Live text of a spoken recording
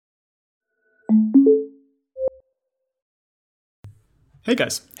Hey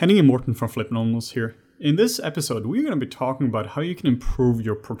guys, Henning and Morten from Flip Normals here. In this episode, we're going to be talking about how you can improve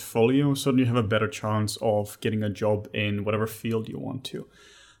your portfolio so that you have a better chance of getting a job in whatever field you want to.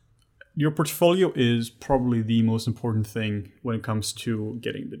 Your portfolio is probably the most important thing when it comes to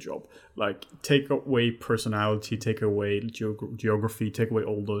getting the job. Like, take away personality, take away geography, take away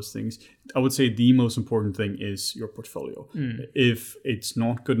all those things. I would say the most important thing is your portfolio. If it's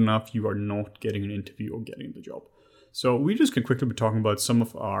not good enough, you are not getting an interview or getting the job. So we just can quickly be talking about some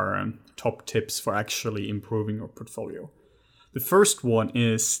of our top tips for actually improving your portfolio. The first one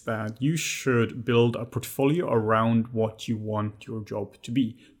is that you should build a portfolio around what you want your job to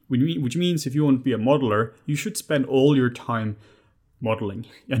be. Which means if you want to be a modeler, you should spend all your time modeling.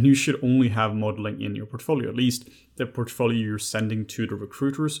 And you should only have modeling in your portfolio. At least the portfolio you're sending to the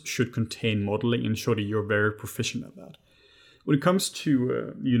recruiters should contain modeling and show that you're very proficient at that. When it comes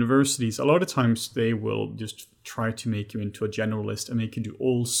to universities, a lot of times they will just try to make you into a generalist and make you do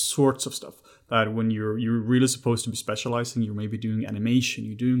all sorts of stuff. That when you're really supposed to be specializing, you're maybe doing animation,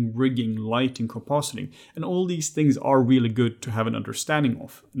 you're doing rigging, lighting, compositing. And all these things are really good to have an understanding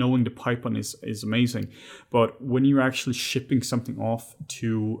of. Knowing the pipeline is amazing. But when you're actually shipping something off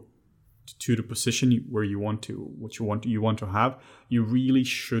to the position where you want to have, you really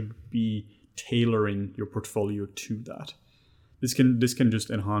should be tailoring your portfolio to that. This can just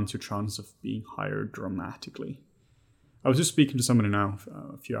enhance your chance of being hired dramatically. I was just speaking to somebody now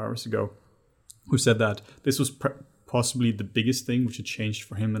a few hours ago who said that this was possibly the biggest thing which had changed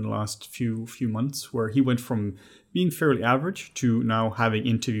for him in the last few months, where he went from being fairly average to now having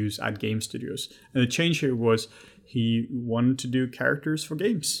interviews at game studios. And the change here was he wanted to do characters for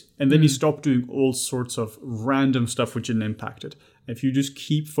games. And then he stopped doing all sorts of random stuff which didn't impact it. If you just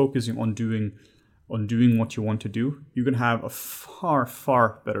keep focusing on doing what you want to do, you can have a far,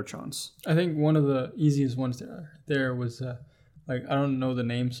 far better chance. I think one of the easiest ones there was, I don't know the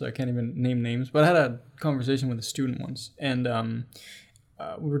names, so I can't even name names, but I had a conversation with a student once, and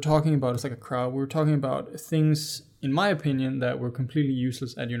we were talking about, it's like a crowd, we were talking about things, in my opinion, that were completely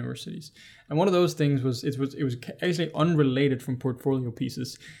useless at universities. And one of those things was, it was actually unrelated from portfolio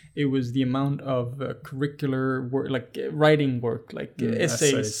pieces. It was the amount of curricular work, like writing work, like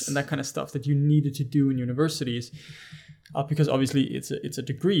essays and that kind of stuff that you needed to do in universities. Because obviously it's a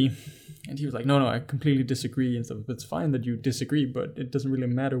degree. And he was like, no, I completely disagree and stuff. It's fine that you disagree, but it doesn't really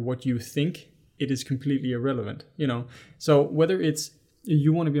matter what you think. It is completely irrelevant, So whether it's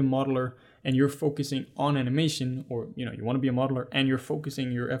you want to be a modeler and you're focusing on animation, or you want to be a modeler and you're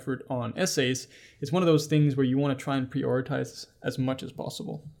focusing your effort on essays, it's one of those things where you want to try and prioritize as much as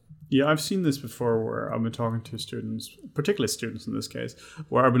possible. Yeah, I've seen this before where I've been talking to students, particularly students in this case,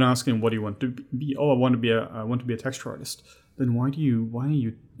 where I've been asking, what do you want to be? Oh, I want to be a texture artist. Then why are you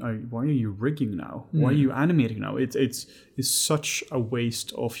rigging now? Why are you animating now? It's such a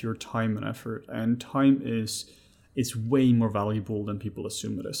waste of your time and effort, and time is way more valuable than people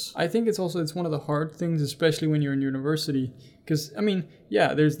assume it is. I think it's one of the hard things, especially when you're in university, because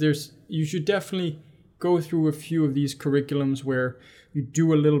you should definitely go through a few of these curriculums where you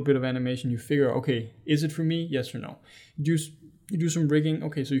do a little bit of animation, you figure out, okay, is it for me? Yes or no. You do some rigging,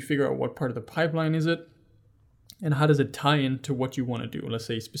 okay, so you figure out what part of the pipeline is it, and how does it tie into what you want to do, let's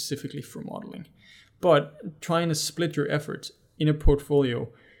say specifically for modeling. But trying to split your efforts in a portfolio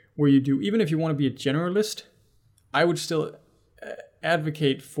where you do, even if you want to be a generalist, I would still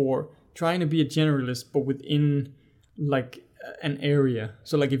advocate for trying to be a generalist, but within like an area.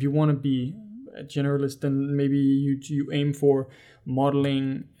 So like if you want to be a generalist, then maybe you aim for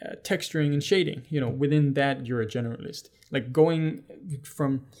modeling, texturing and shading. Within that you're a generalist. Like going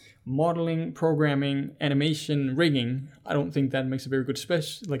from modeling, programming, animation, rigging, I don't think that makes a very good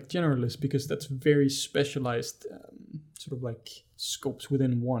generalist, because that's very specialized sort of like scopes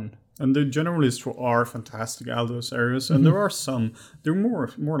within one. And the generalists who are fantastic at those areas, and there are some, they're more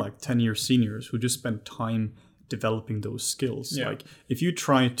like 10-year seniors who just spend time developing those skills. Yeah. Like if you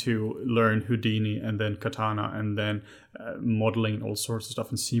try to learn Houdini and then Katana and then modeling all sorts of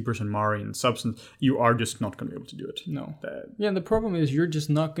stuff in ZBrush and Mari and Substance, you are just not going to be able to do it. No. And the problem is you're just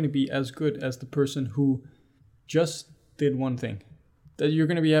not going to be as good as the person who just did one thing. That you're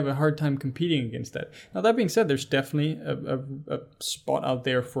going to have a hard time competing against that. Now, that being said, there's definitely a spot out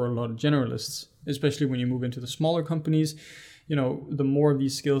there for a lot of generalists, especially when you move into the smaller companies. The more of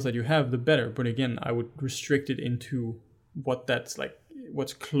these skills that you have, the better. But again, I would restrict it into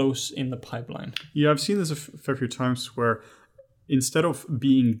what's close in the pipeline. Yeah, I've seen this a fair few times where instead of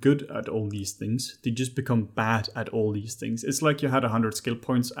being good at all these things, they just become bad at all these things. It's like you had 100 skill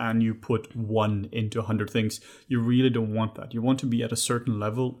points and you put 1 into 100 things. You really don't want that. You want to be at a certain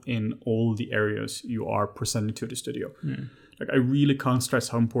level in all the areas you are presenting to the studio. Like, I really can't stress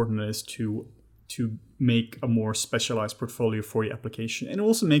how important it is to make a more specialized portfolio for your application. And it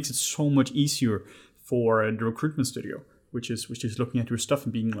also makes it so much easier for the recruitment studio, which is looking at your stuff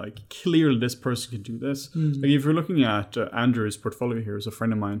and being like, clearly this person can do this. Like, if you're looking at Andrew's portfolio here, is a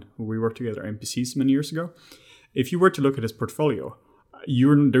friend of mine who we worked together at NPCs many years ago. If you were to look at his portfolio,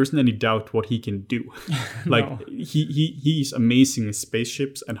 there isn't any doubt what he can do. Like, no. He's amazing in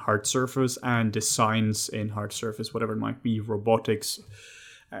spaceships and hard surface and designs in hard surface, whatever it might be, robotics.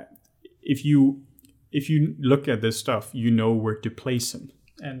 If you look at this stuff, you know where to place him.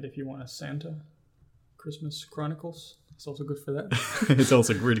 And if you want a Santa Christmas Chronicles, it's also good for that. It's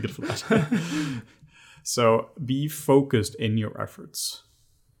also really good for that. So be focused in your efforts.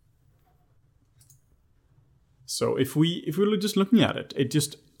 So if we're just looking at it,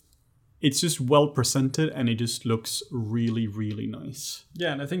 it's just well presented and it just looks really, really nice.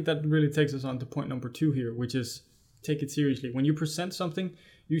 Yeah, and I think that really takes us on to point number 2 here, which is take it seriously. When you present something,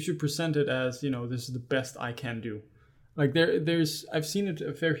 you should present it as, this is the best I can do. Like I've seen it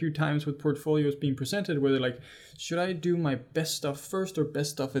a fair few times with portfolios being presented where they're like, should I do my best stuff first or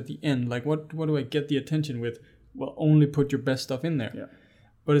best stuff at the end? Like, what do I get the attention with? Well, only put your best stuff in there. Yeah.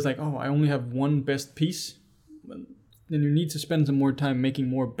 But it's like, oh, I only have one best piece. Well, then you need to spend some more time making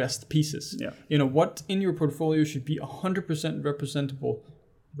more best pieces. Yeah. What in your portfolio should be 100% representable?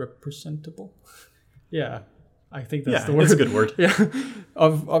 Yeah. I think that's the word. That's a good word. Yeah,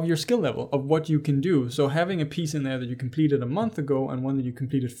 of your skill level, of what you can do. So having a piece in there that you completed a month ago and one that you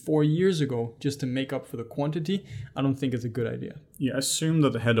completed 4 years ago just to make up for the quantity, I don't think is a good idea. Yeah, assume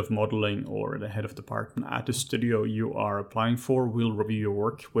that the head of modeling or the head of department at the studio you are applying for will review your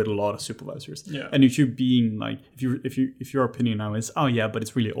work with a lot of supervisors. Yeah. And if you're being like, if your opinion now is, oh yeah, but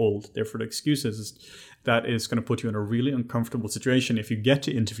it's really old, therefore the excuses, that is going to put you in a really uncomfortable situation if you get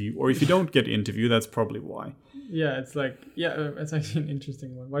to interview, or if you don't get to interview, that's probably why. Yeah, it's like, it's actually an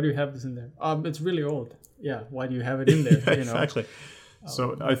interesting one. Why do you have this in there? It's really old. Yeah, why do you have it in there? Exactly.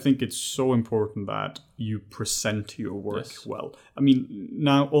 So I think it's so important that you present your work well. I mean,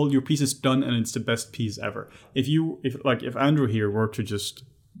 now all your piece is done and it's the best piece ever. If Andrew here were to just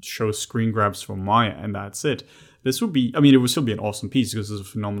show screen grabs from Maya and that's it, it would still be an awesome piece because it's a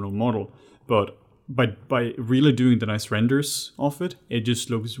phenomenal model. But by really doing the nice renders of it, it just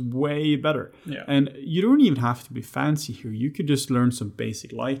looks way better. Yeah. And you don't even have to be fancy here. You could just learn some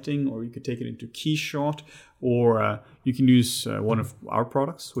basic lighting, or you could take it into Keyshot, or you can use one of our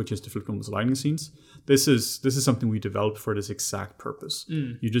products, which is the Flip Columbus lighting scenes. This is something we developed for this exact purpose.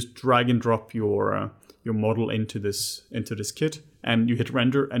 You just drag and drop your model into this kit, and you hit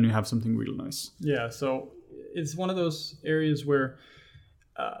render, and you have something really nice. Yeah. So it's one of those areas where.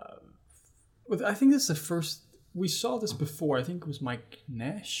 I think this is the first, we saw this before, I think it was Mike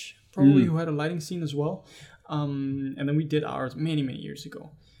Nash, probably, who had a lighting scene as well. And then we did ours many, many years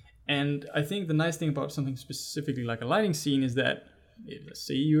ago. And I think the nice thing about something specifically like a lighting scene is that, let's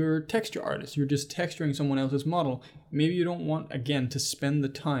say you're a texture artist, you're just texturing someone else's model. Maybe you don't want, again, to spend the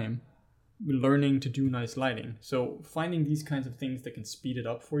time learning to do nice lighting. So finding these kinds of things that can speed it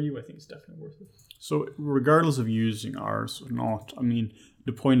up for you, I think is definitely worth it. So regardless of using ours or not, I mean,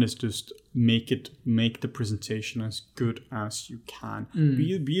 the point is just make the presentation as good as you can.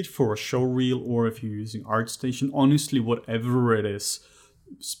 Be it for a show reel or if you're using ArtStation, honestly, whatever it is,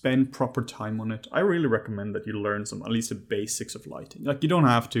 spend proper time on it. I really recommend that you learn at least the basics of lighting. Like, you don't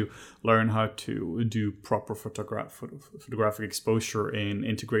have to learn how to do proper photographic exposure in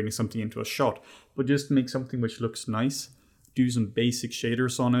integrating something into a shot, but just make something which looks nice, do some basic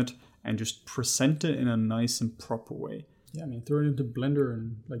shaders on it, and just present it in a nice and proper way. Yeah, I mean, throw it into Blender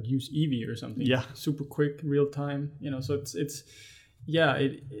and like use Eevee or something. Yeah, super quick, real time. So it's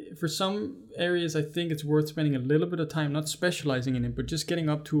for some areas I think it's worth spending a little bit of time, not specializing in it, but just getting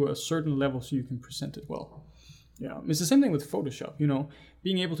up to a certain level so you can present it well. Yeah, it's the same thing with Photoshop.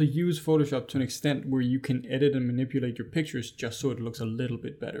 Being able to use Photoshop to an extent where you can edit and manipulate your pictures just so it looks a little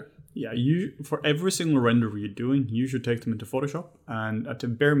bit better. Yeah, for every single render you're doing, you should take them into Photoshop and at the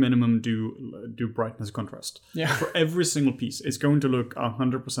bare minimum do brightness contrast. Yeah. For every single piece, it's going to look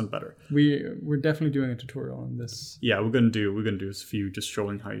 100% better. We're definitely doing a tutorial on this. Yeah, we're gonna do a few just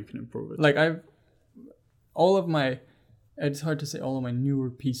showing how you can improve it. Like it's hard to say all of my newer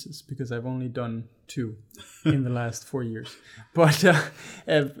pieces because I've only done 2 in the last 4 years. But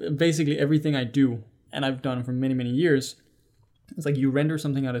basically everything I do, and I've done for many, many years, it's like you render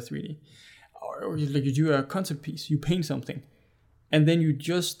something out of 3D. Or like you do a concept piece, you paint something. and then you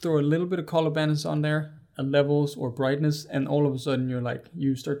just throw a little bit of color balance on there, levels or brightness, and all of a sudden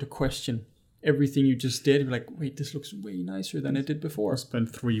you start to question everything you just did. You're like, wait, this looks way nicer than it did before. I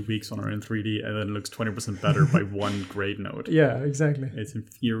spent 3 weeks on it in 3D and then it looks 20% better by one grade node. Yeah, exactly. It's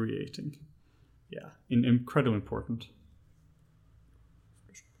infuriating. Yeah, incredibly important.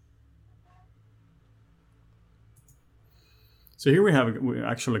 So here we have an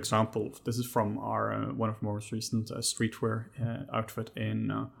actual example. This is from our one of our most recent streetwear outfit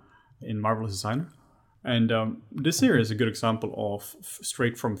in Marvelous Designer. And this here is a good example of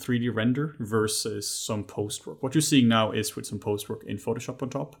straight from 3D render versus some post work. What you're seeing now is with some post work in Photoshop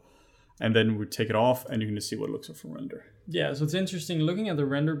on top. And then we take it off and you're going to see what it looks like from render. Yeah, so it's interesting looking at the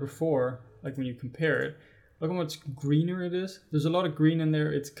render before, like when you compare it, look how much greener it is. There's a lot of green in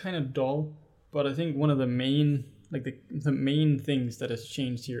there. It's kind of dull, but I think one of the main, like the main things that has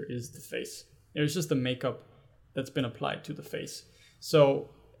changed here is the face. There's just the makeup that's been applied to the face.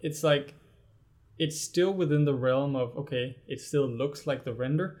 So it's like, it's still within the realm of, okay, it still looks like the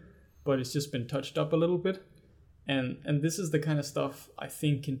render, but it's just been touched up a little bit. And this is the kind of stuff I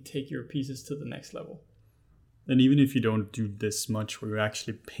think can take your pieces to the next level. And even if you don't do this much, where you're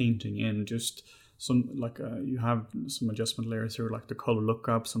actually painting in just some, like you have some adjustment layers here, like the color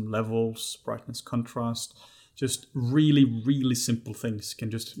lookup, some levels, brightness, contrast, just really, really simple things can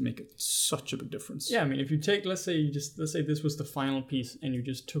just make it such a big difference. Yeah, I mean, if you take, let's say this was the final piece and you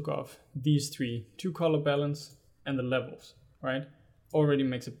just took off these two color balance and the levels, right? Already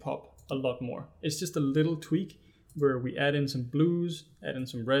makes it pop a lot more. It's just a little tweak where we add in some blues, add in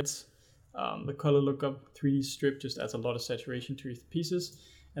some reds. The color lookup 3D strip just adds a lot of saturation to your pieces,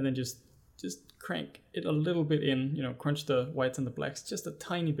 and then just crank it a little bit in, crunch the whites and the blacks just a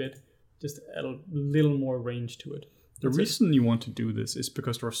tiny bit. Just add a little more range to it. The reason you want to do this is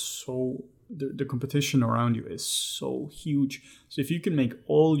because the competition around you is so huge. So if you can make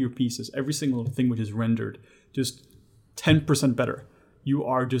all your pieces, every single thing which is rendered, just 10% better, you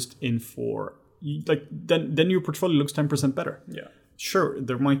are just in for then your portfolio looks 10% better. Yeah. Sure,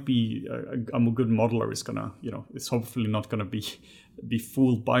 there might be a good modeler is gonna, it's hopefully not gonna be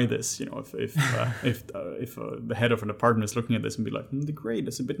fooled by this. If the head of an department is looking at this and be like, great,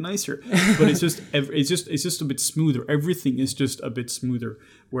 that's a bit nicer, but it's just a bit smoother. Everything is just a bit smoother,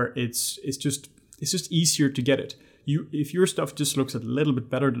 where it's just easier to get it. If your stuff just looks a little bit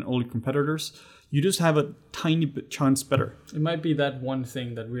better than all your competitors, you just have a tiny bit chance better. It might be that one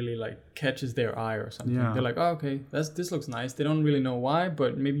thing that really catches their eye or something. Yeah. They're like, oh, okay, this looks nice. They don't really know why,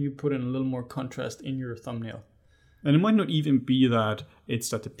 but maybe you put in a little more contrast in your thumbnail. And it might not even be that it's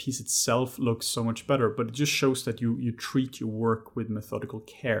that the piece itself looks so much better, but it just shows that you treat your work with methodical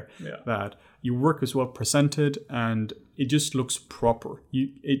care. Yeah. That your work is well presented and it just looks proper.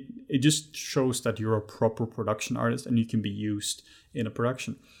 It just shows that you're a proper production artist and you can be used in a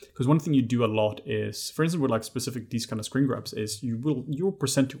production. Because one thing you do a lot is, for instance, with specific these kind of screen grabs, is you'll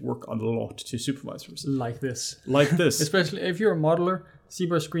present your work a lot to supervisors. Like this. Especially if you're a modeler,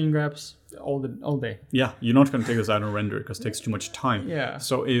 ZBrush screen grabs all day. Yeah, you're not going to take this out and render it because it takes too much time. Yeah.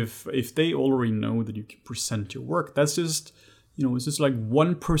 So if they already know that you can present your work, that's just, it's just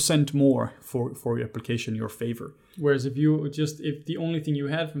 1% more for your application in your favor. Whereas if the only thing you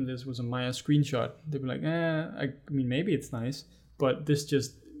had from this was a Maya screenshot, they'd be like, I mean, maybe it's nice, but this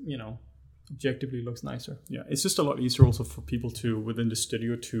just, objectively looks nicer. Yeah, it's just a lot easier also for people to, within the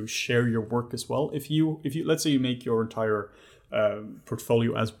studio, to share your work as well. If you let's say you make your entire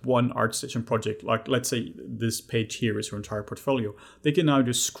portfolio as one ArtStation project, like let's say this page here is your entire portfolio, they can now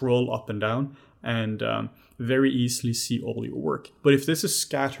just scroll up and down and very easily see all your work. But if this is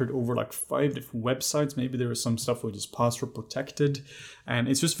scattered over 5 different websites, maybe there is some stuff which is password protected and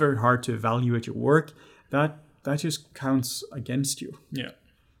it's just very hard to evaluate your work, that just counts against you. Yeah.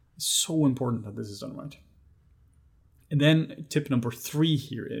 It's so important that this is done right. And then tip number 3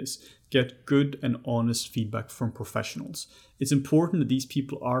 here is get good and honest feedback from professionals. It's important that these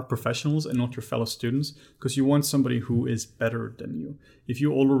people are professionals and not your fellow students, because you want somebody who is better than you. If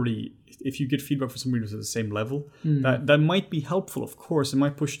you get feedback from somebody who's at the same level, that might be helpful, of course. It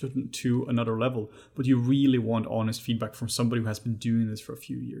might push them to another level, but you really want honest feedback from somebody who has been doing this for a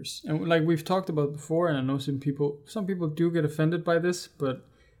few years. And like we've talked about before, and I know some people do get offended by this, but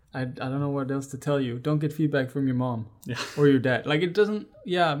I don't know what else to tell you. Don't get feedback from your mom or your dad. It doesn't.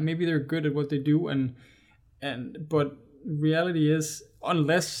 Yeah, maybe they're good at what they do, but reality is,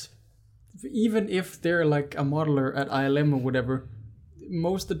 even if they're like a modeler at ILM or whatever,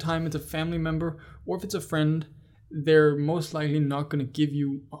 most of the time it's a family member or if it's a friend, they're most likely not going to give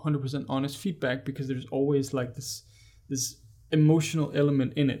you 100% honest feedback because there's always this emotional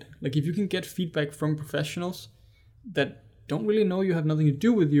element in it. If you can get feedback from professionals that don't really know you, have nothing to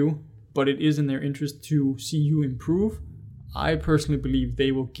do with you, but it is in their interest to see you improve, I personally believe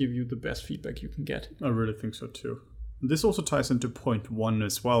they will give you the best feedback you can get. I really think so too. This also ties into point 1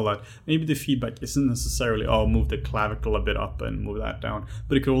 as well, that maybe the feedback isn't necessarily, move the clavicle a bit up and move that down,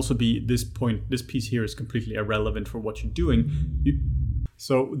 but it could also be this piece here is completely irrelevant for what you're doing.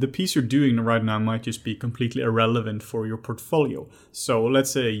 So the piece you're doing right now might just be completely irrelevant for your portfolio. So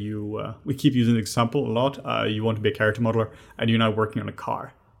let's say we keep using the example a lot, you want to be a character modeler and you're now working on a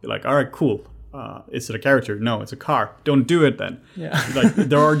car. You're like, all right, cool. Is it a character? No, it's a car. Don't do it then. Yeah. Like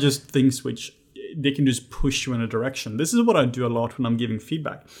there are just things which they can just push you in a direction. This is what I do a lot when I'm giving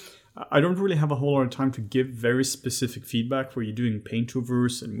feedback. I don't really have a whole lot of time to give very specific feedback where you're doing paint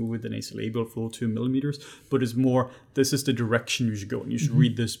overs and move with the nasolabial full 2 millimeters, but it's more, this is the direction you should go. And you should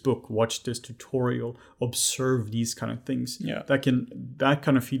read this book, watch this tutorial, observe these kind of things. Yeah. That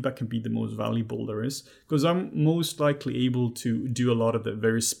kind of feedback can be the most valuable there is, because I'm most likely able to do a lot of the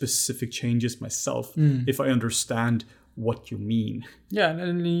very specific changes myself if I understand what you mean. Yeah,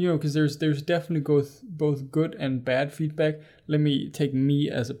 and because there's definitely both good and bad feedback. Let me take me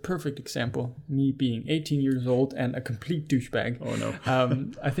as a perfect example. Me being 18 years old and a complete douchebag. Oh no.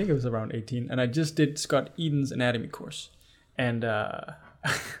 I think it was around 18, and I just did Scott Eden's anatomy course, and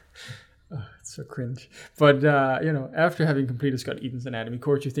it's so cringe. But after having completed Scott Eden's anatomy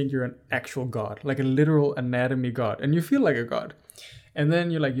course, you think you're an actual god, like a literal anatomy god, and you feel like a god. And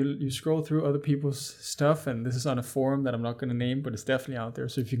then you scroll through other people's stuff, and this is on a forum that I'm not going to name, but it's definitely out there.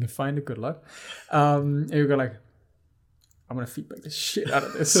 So if you can find it, good luck. And you go like, I'm going to feedback the shit out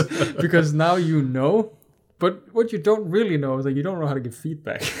of this because now you know. But what you don't really know is that you don't know how to give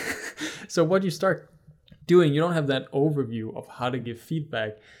feedback. So what you start doing, you don't have that overview of how to give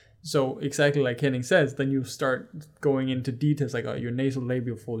feedback. So exactly like Henning says, then you start going into details like your nasal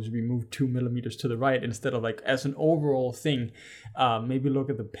labial fold should be moved 2 millimeters to the right instead of like as an overall thing. Maybe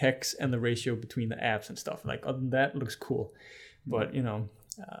look at the pecs and the ratio between the abs and stuff. Like other than that, looks cool, but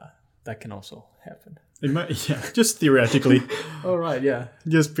that can also happen. It might, yeah, just theoretically. All right, yeah.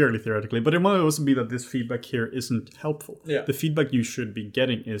 Just purely theoretically. But it might also be that this feedback here isn't helpful. Yeah. The feedback you should be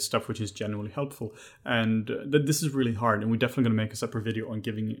getting is stuff which is genuinely helpful. And this is really hard. And we're definitely going to make a separate video on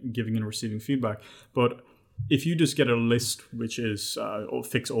giving and receiving feedback. But if you just get a list which is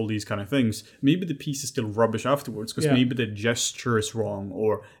fix all these kind of things, maybe the piece is still rubbish afterwards because maybe the gesture is wrong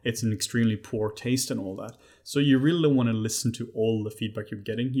or it's an extremely poor taste and all that. So you really don't want to listen to all the feedback you're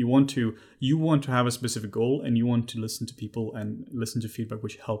getting. You want to have a specific goal, and you want to listen to people and listen to feedback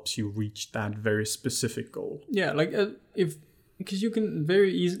which helps you reach that very specific goal. Yeah, like because you can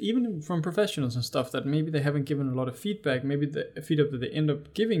very easily, even from professionals and stuff, that maybe they haven't given a lot of feedback. Maybe the feedback that they end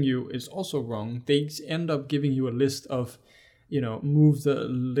up giving you is also wrong. They end up giving you a list of, move the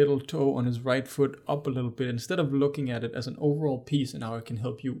little toe on his right foot up a little bit instead of looking at it as an overall piece and how it can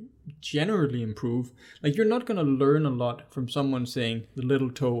help you generally improve. Like you're not going to learn a lot from someone saying the little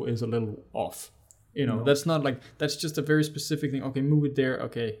toe is a little off. No. That's not like, that's just a very specific thing. Okay, move it there.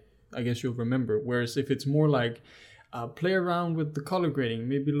 Okay, I guess you'll remember. Whereas if it's more like, play around with the color grading.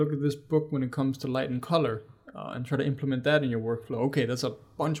 Maybe look at this book when it comes to light and color and try to implement that in your workflow. Okay, that's a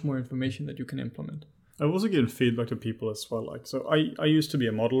bunch more information that you can implement. I've also given feedback to people as well. So I used to be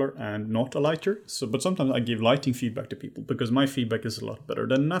a modeler and not a lighter. But sometimes I give lighting feedback to people because my feedback is a lot better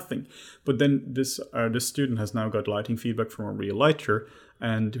than nothing. But then this student has now got lighting feedback from a real lighter,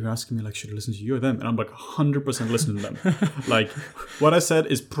 and they're asking me like, should I listen to you or them? And I'm like 100% listen to them. Like what I said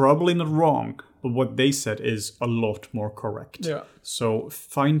is probably not wrong, but what they said is a lot more correct. Yeah. So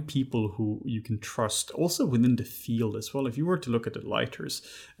find people who you can trust, also within the field as well. If you were to look at the lighters,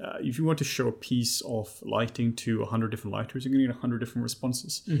 if you want to show a piece of lighting to 100 different lighters, you're going to get 100 different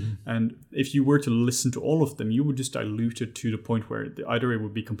responses. Mm-hmm. And if you were to listen to all of them, you would just dilute it to the point where either it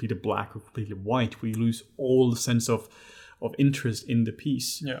would be completely black or completely white, where you lose all the sense of interest in the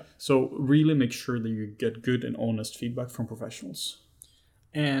piece. Yeah. So really make sure that you get good and honest feedback from professionals.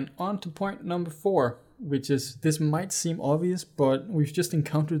 And on to point number 4, which is, this might seem obvious, but we've just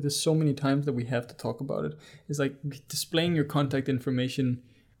encountered this so many times that we have to talk about it. It's like displaying your contact information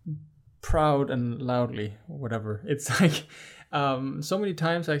proud and loudly, or whatever. It's like so many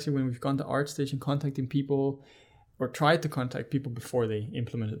times actually when we've gone to ArtStation contacting people or tried to contact people before they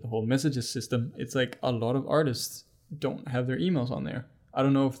implemented the whole messages system, it's like a lot of artists don't have their emails on there. I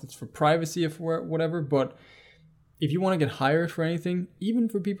don't know if it's for privacy or for whatever, but if you want to get hired for anything, even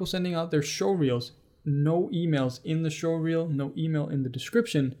for people sending out their show reels, no emails in the show reel, no email in the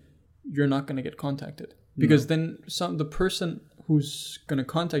description, you're not going to get contacted. Because then the person who's going to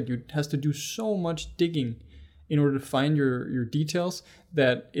contact you has to do so much digging in order to find your details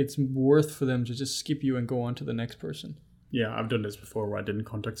that it's worth for them to just skip you and go on to the next person. Yeah, I've done this before where I didn't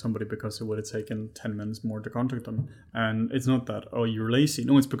contact somebody because it would have taken 10 minutes more to contact them. And it's not that, oh, you're lazy.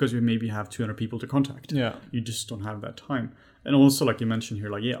 No, it's because you maybe have 200 people to contact. Yeah. You just don't have that time. And also, like you mentioned here,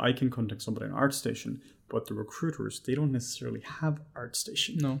 like, yeah, I can contact somebody on ArtStation, but the recruiters, they don't necessarily have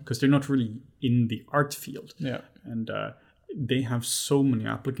ArtStation. No. Because they're not really in the art field. Yeah. And they have so many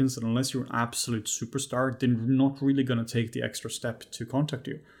applicants that unless you're an absolute superstar, they're not really going to take the extra step to contact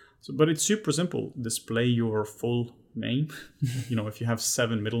you. So, but it's super simple. Display your full name. If you have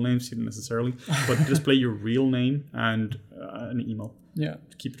 7 middle names, you don't necessarily, but display your real name and an email. Yeah.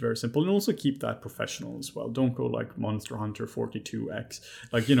 Keep it very simple, and also keep that professional as well. Don't go like Monster Hunter 42X.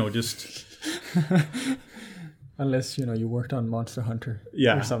 Like, just unless you worked on Monster Hunter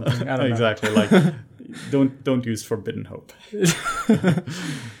or something. I don't know. Exactly. Like, don't use Forbidden Hope.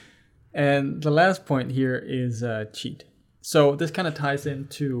 And the last point here is cheat. So this kind of ties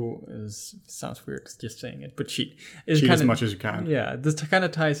into, sounds weird just saying it, but cheat. Cheat as much as you can. Yeah, this kind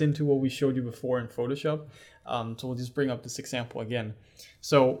of ties into what we showed you before in Photoshop. So we'll just bring up this example again.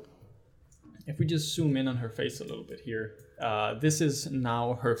 So if we just zoom in on her face a little bit here, this is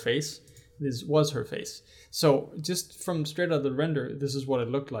now her face. This was her face. So just from straight out of the render, this is what it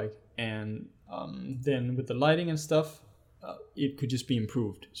looked like. And then with the lighting and stuff, it could just be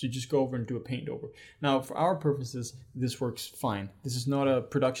improved. So you just go over and do a paint over. Now, for our purposes, this works fine. This is not a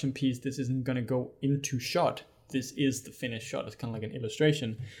production piece. This isn't going to go into shot. This is the finished shot. It's kind of like an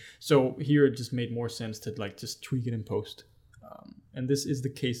illustration. So here it just made more sense to just tweak it in post. And this is the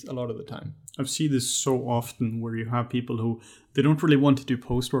case a lot of the time. I've seen this so often where you have people who, they don't really want to do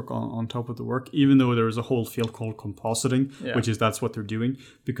post work on top of the work, even though there is a whole field called compositing, which is that's what they're doing,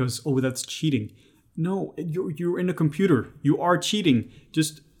 because, oh, that's cheating. No, you're in a computer. You are cheating.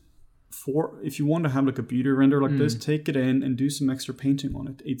 Just if you want to have a computer render like this, take it in and do some extra painting on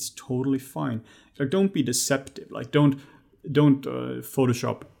it. It's totally fine. Like, don't be deceptive. Like, don't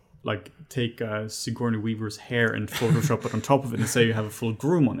Photoshop. Like, take Sigourney Weaver's hair and Photoshop it on top of it and say you have a full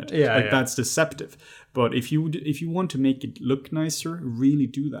groom on it. That's deceptive. But if you want to make it look nicer, really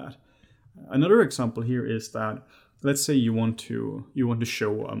do that. Another example here is that, let's say you want to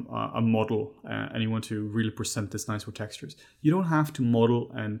show a model and you want to really present this nice with textures. You don't have to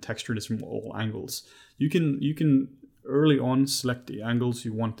model and texture this from all angles. You can early on select the angles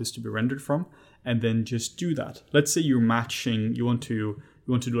you want this to be rendered from, and then just do that. Let's say you're matching. You want to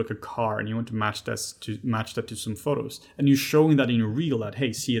do like a car, and you want to match that to some photos, and you're showing that in your reel that,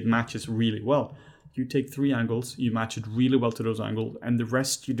 hey, see, it matches really well. You take 3 angles, you match it really well to those angles, and the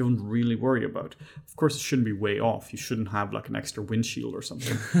rest you don't really worry about. Of course, it shouldn't be way off. You shouldn't have like an extra windshield or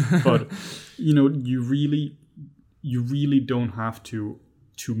something. But you really don't have to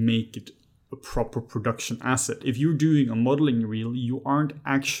make it a proper production asset. If you're doing a modeling reel, you aren't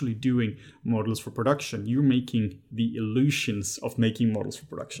actually doing models for production. You're making the illusions of making models for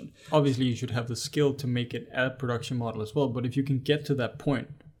production. Obviously, you should have the skill to make it a production model as well. But if you can get to that point,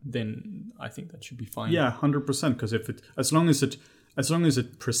 then I think that should be fine. Yeah, 100%. Because as long as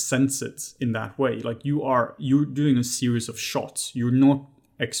it presents it in that way, like you're doing a series of shots. You're not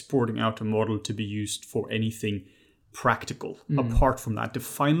exporting out a model to be used for anything practical. Apart from that, the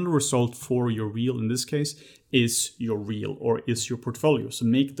final result for your reel in this case is your reel or is your portfolio. So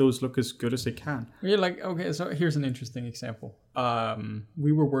make those look as good as they can. Yeah, okay, so here's an interesting example.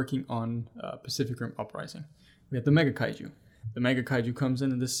 We were working on Pacific Rim Uprising. We had the Mega Kaiju. The Mega Kaiju comes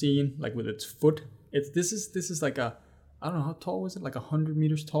in the scene like with its foot. This is like I don't know, how tall was it? Like 100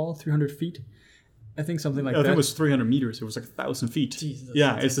 meters tall, 300 feet. I think something like that. I think it was 300 meters. It was like 1,000 feet. Jesus,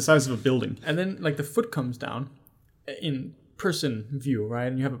 yeah, it's the size of a building. And then like the foot comes down in person view, right?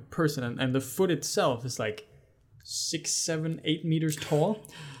 And you have a person, and the foot itself is like 6, 7, 8 meters tall.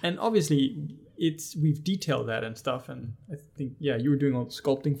 And obviously we've detailed that and stuff. And I think, yeah, you were doing all the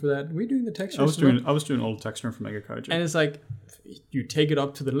sculpting for that. Were you doing the texture? I was doing all the texturing for Mega Kaiju. And it's like, you take it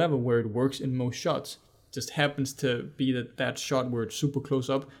up to the level where it works in most shots. It just happens to be that shot where it's super close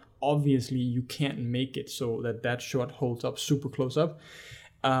up. Obviously, you can't make it so that shot holds up super close up.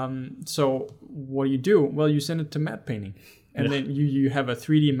 So what do? Well, you send it to matte painting. And then you have a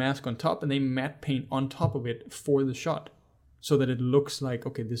 3D mask on top, and they matte paint on top of it for the shot. So that it looks like,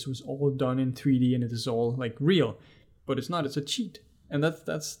 okay, this was all done in 3D and it is all like real. But it's not, it's a cheat. And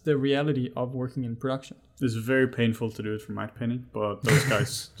that's the reality of working in production. It's very painful to do it for matte painting, but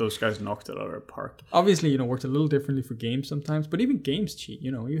those guys knocked it out of the park. Obviously, worked a little differently for games sometimes, but even games cheat.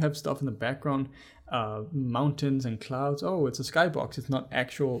 You have stuff in the background, mountains and clouds. Oh, it's a skybox. It's not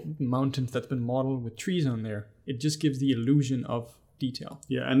actual mountains that's been modeled with trees on there. It just gives the illusion of detail.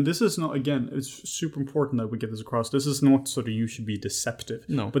 Yeah, and this is not, again, it's super important that we get this across. This is not so that you should be deceptive.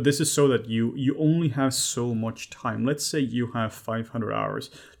 No. But this is so that you only have so much time. Let's say you have 500 hours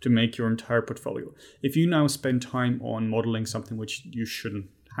to make your entire portfolio. If you now spend time on modeling something which you shouldn't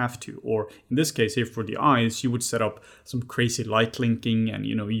have to, or in this case here for the eyes, you would set up some crazy light linking, and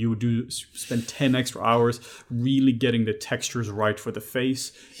you do spend 10 extra hours really getting the textures right for the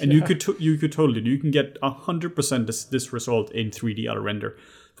face, and you could totally you can get 100% this result in 3D at a render.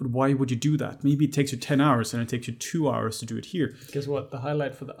 But why would you do that? Maybe it takes you 10 hours and it takes you 2 hours to do it here. Guess what? The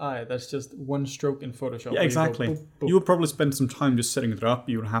highlight for the eye, that's just one stroke in Photoshop. Yeah, exactly. You go, boop, boop. You would probably spend some time just setting it up.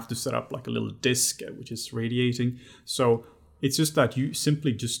 You would have to set up like a little disc which is radiating. So it's just that you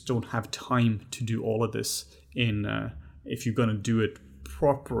simply just don't have time to do all of this if you're going to do it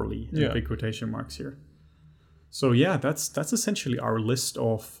properly, in big quotation marks here. So yeah, that's essentially our list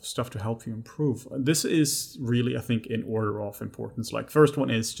of stuff to help you improve. This is really, I think, in order of importance. Like, first one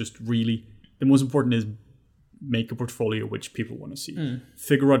is just really, the most important is make a portfolio which people want to see.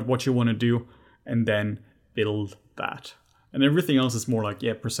 Figure out what you want to do, and then build that. And everything else is more like,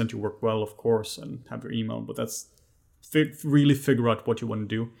 present your work well, of course, and have your email, but that's really figure out what you want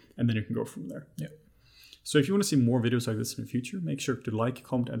to do, and then you can go from there. Yeah. So if you want to see more videos like this in the future, make sure to like,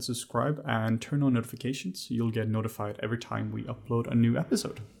 comment, and subscribe, and turn on notifications. You'll get notified every time we upload a new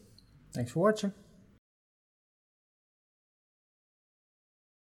episode. Thanks for watching.